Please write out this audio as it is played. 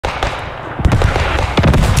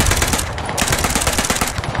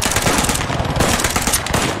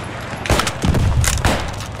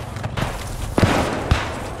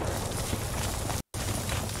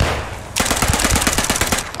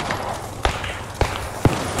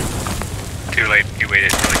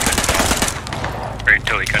waited until he couldn't tell. Or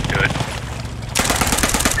until he couldn't do it.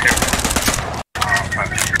 Here. Oh, fuck.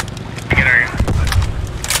 Get her.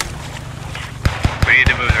 We need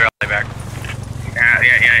to move the rally back.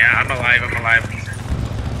 Yeah. I'm alive.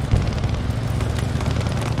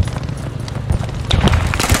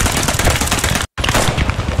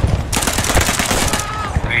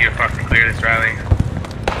 We need to fucking clear this rally.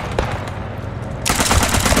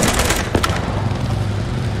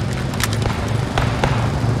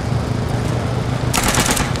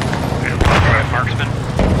 Marksman.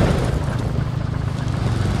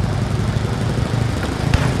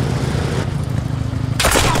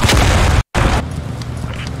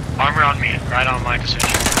 Armor on me, right on my position.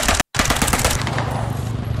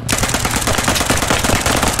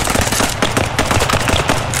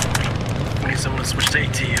 I need someone to switch to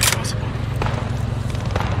AT if possible.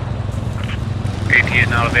 AT is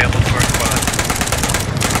not available for a squad.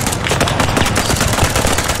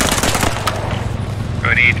 I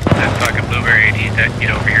need that fucking blueberry AT that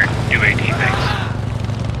get over here and do AT things.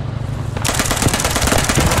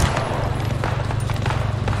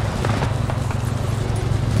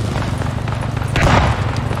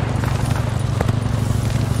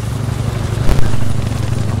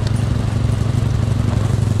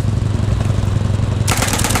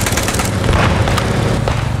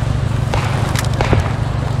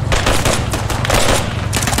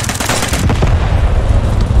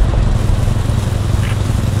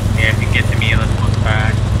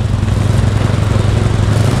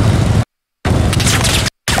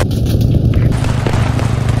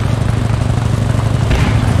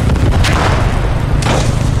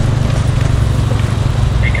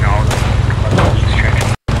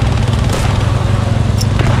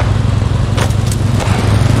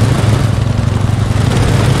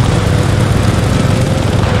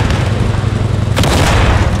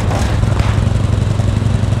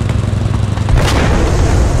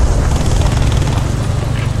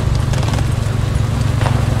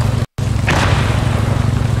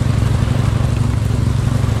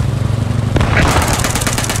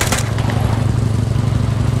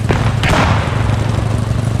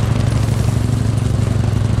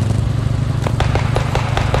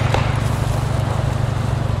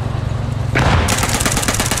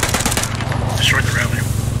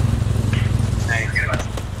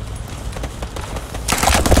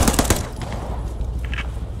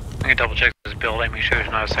 Double check this building, make sure there's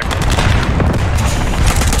not a second.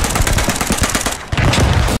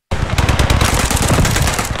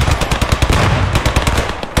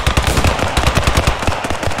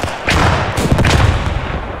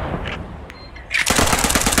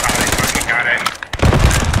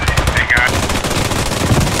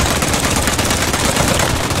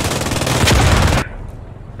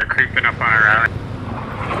 Creeping up on our rally.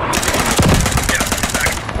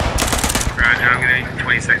 Roger, I'm gonna need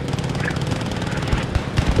 20 seconds.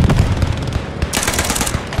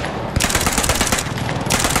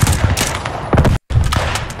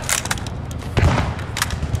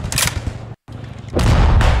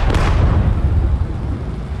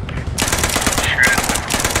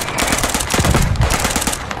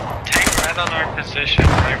 On our position,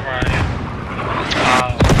 right where I am.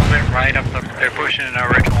 Moving right up the. They're pushing in our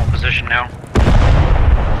original position now.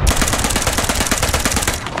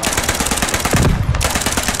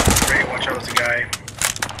 Great, watch out, there's a guy.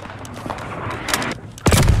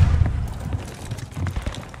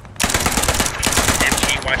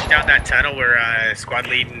 MG, watch down that tunnel where squad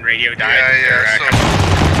lead and radio died. Yeah.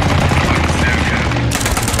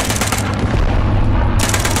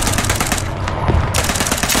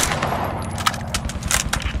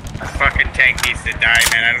 Fucking tank needs to die,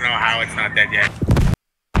 man. I don't know how it's not dead yet.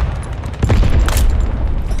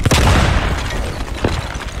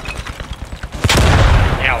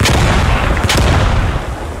 Yeah.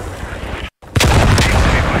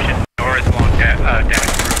 Pushing north along damage route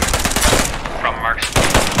from Marks.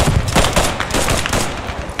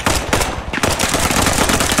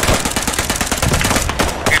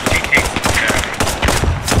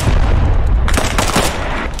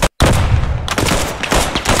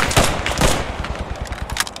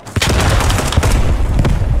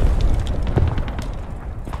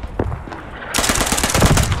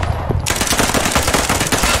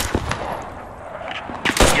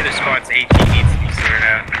 Squad's AT needs to be sorted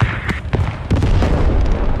out.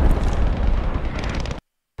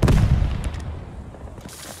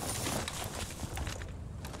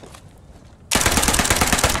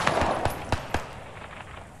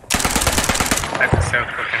 That's the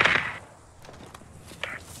south looking.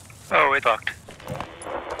 Oh, it fucked.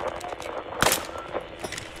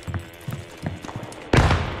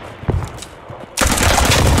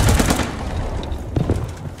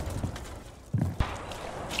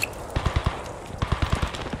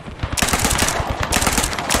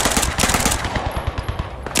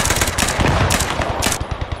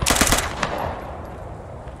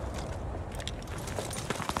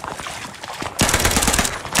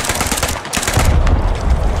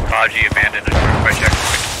 Logi abandoned and moved by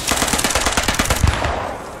checkpoint.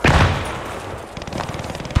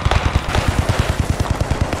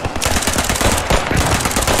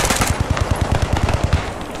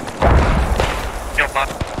 Kill bot.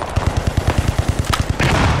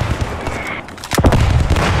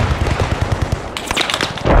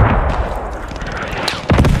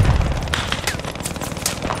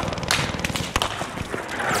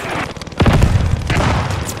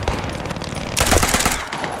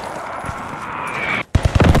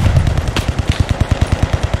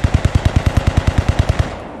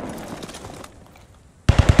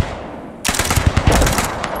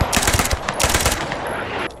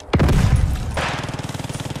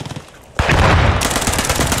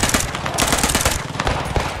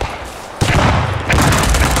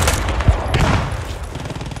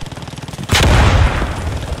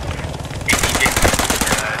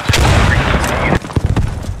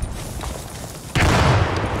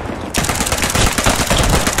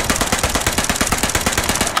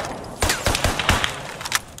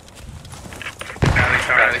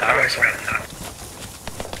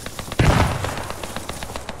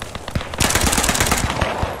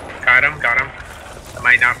 Got him. That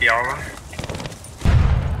might not be all of them.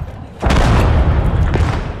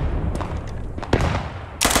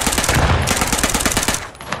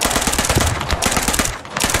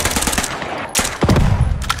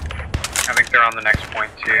 I think they're on the next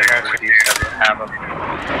point too. I got Where you said they have them.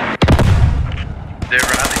 They're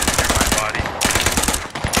rallying through my body.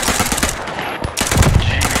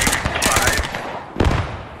 G5.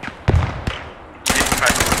 G5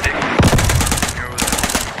 will take me.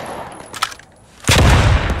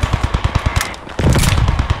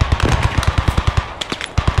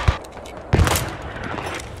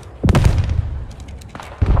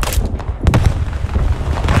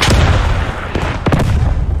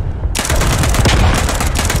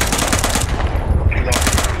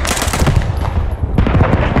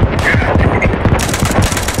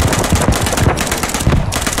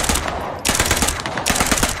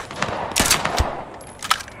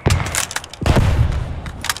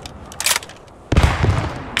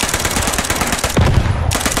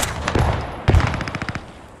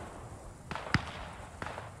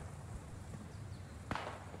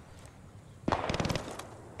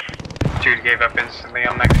 Dude gave up instantly.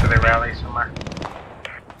 I'm next to their rally somewhere.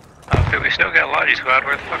 Dude, we still got Logi squad.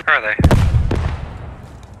 Where the fuck are they?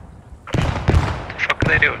 What the fuck are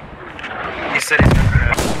they doing? He said he's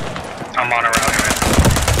gonna. I'm on a rally right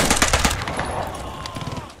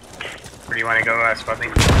Where do you want to go,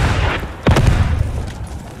 Spudley?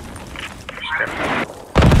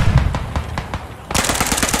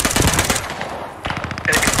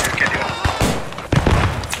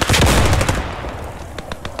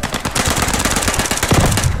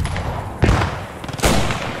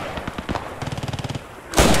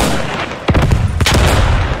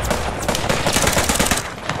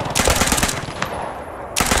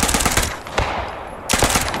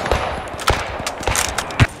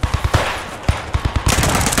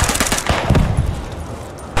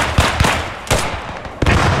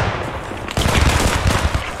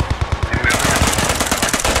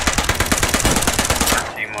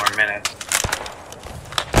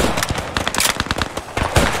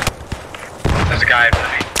 There's a guy at the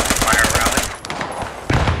fire rally.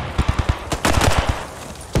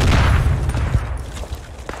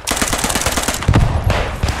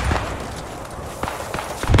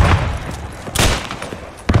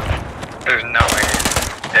 There's no way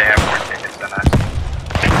they have more tickets than us.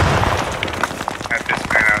 At this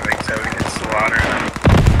point, I don't think so. We can slaughter them.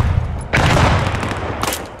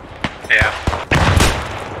 Yeah.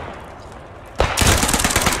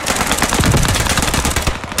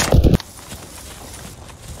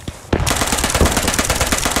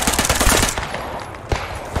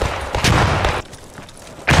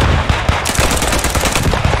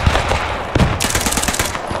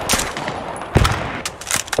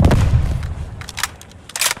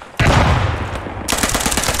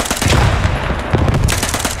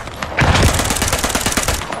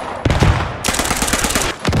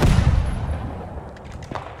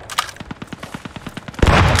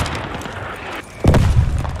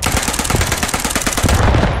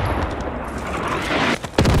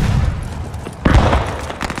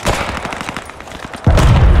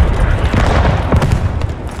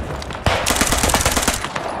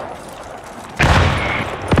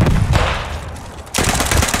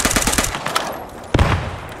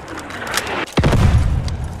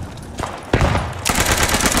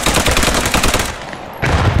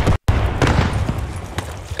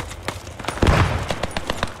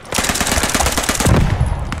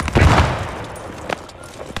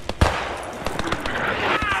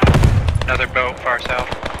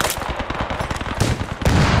 south.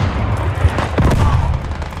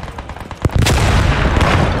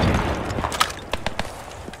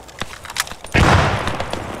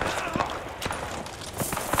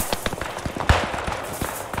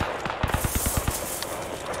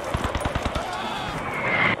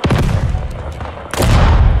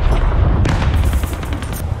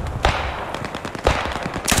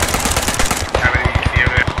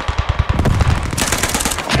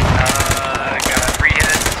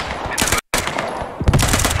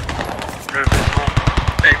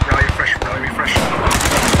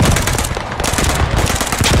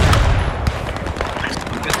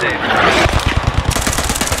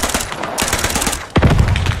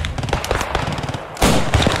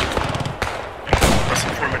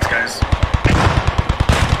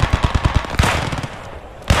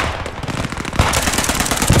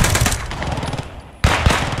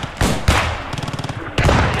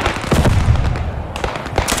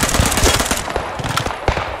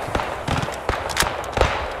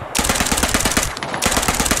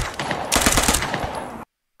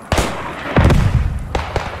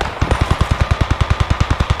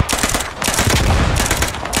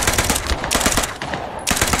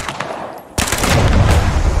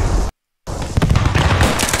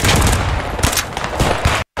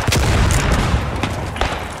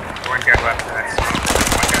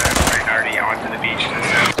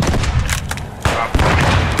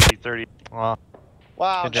 Wow.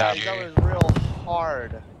 Wow, Good guys, job. that was real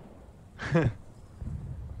hard.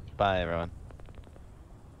 Bye, everyone.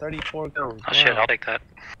 34 kills. Oh shit, I'll take that.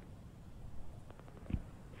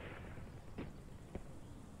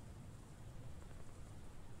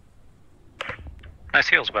 Nice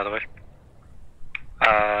heals, by the way.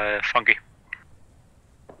 Funky.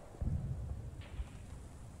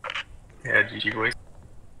 Yeah, GG boys.